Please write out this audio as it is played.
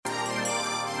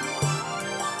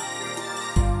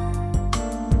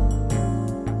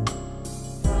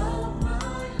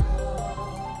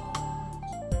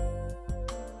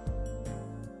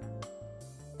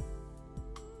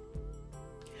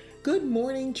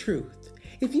morning truth.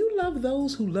 If you love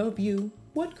those who love you,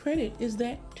 what credit is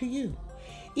that to you?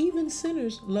 Even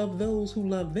sinners love those who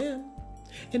love them.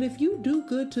 And if you do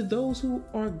good to those who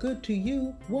are good to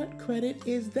you, what credit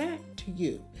is that to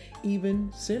you?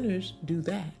 Even sinners do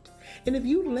that. And if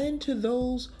you lend to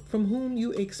those from whom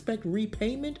you expect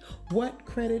repayment, what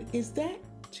credit is that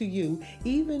to you?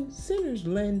 Even sinners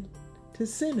lend to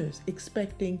sinners,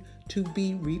 expecting to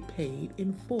be repaid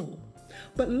in full.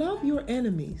 But love your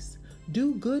enemies,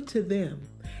 do good to them,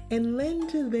 and lend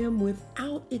to them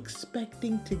without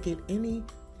expecting to get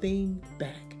anything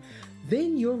back.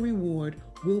 Then your reward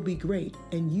will be great,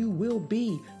 and you will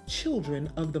be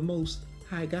children of the Most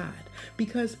High God,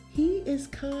 because He is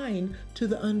kind to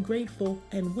the ungrateful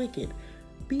and wicked.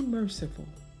 Be merciful,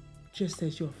 just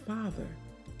as your Father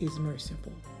is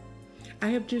merciful. I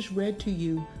have just read to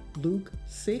you Luke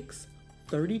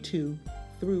 6:32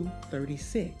 through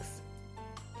 36.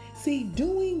 See,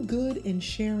 doing good and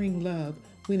sharing love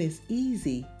when it's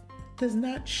easy does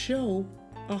not show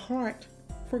a heart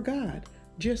for God,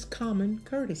 just common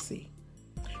courtesy.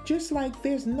 Just like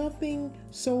there's nothing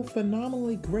so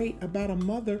phenomenally great about a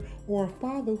mother or a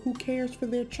father who cares for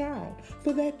their child,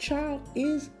 for that child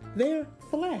is their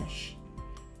flesh,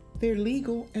 their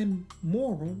legal and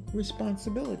moral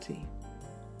responsibility.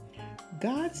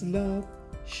 God's love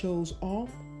shows off,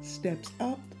 steps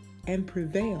up, and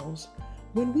prevails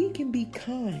when we can be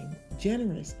kind,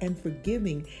 generous, and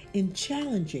forgiving in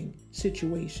challenging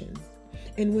situations,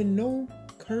 and when no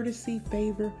courtesy,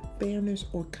 favor, fairness,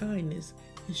 or kindness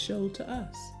is shown to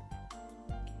us.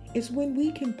 It's when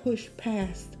we can push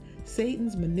past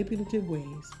Satan's manipulative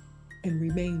ways and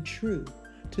remain true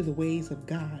to the ways of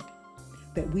God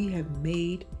that we have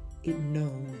made it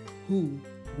known who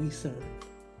we serve.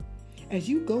 As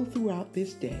you go throughout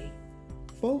this day,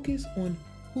 focus on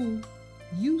who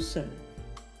you serve.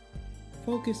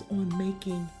 Focus on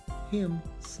making Him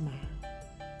smile.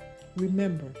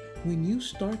 Remember, when you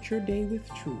start your day with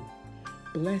truth,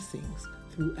 blessings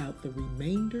throughout the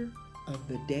remainder of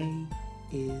the day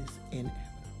is inevitable.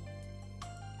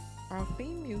 Our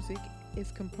theme music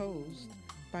is composed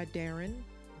by Darren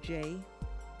J.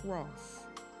 Ross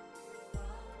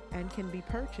and can be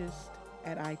purchased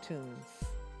at iTunes.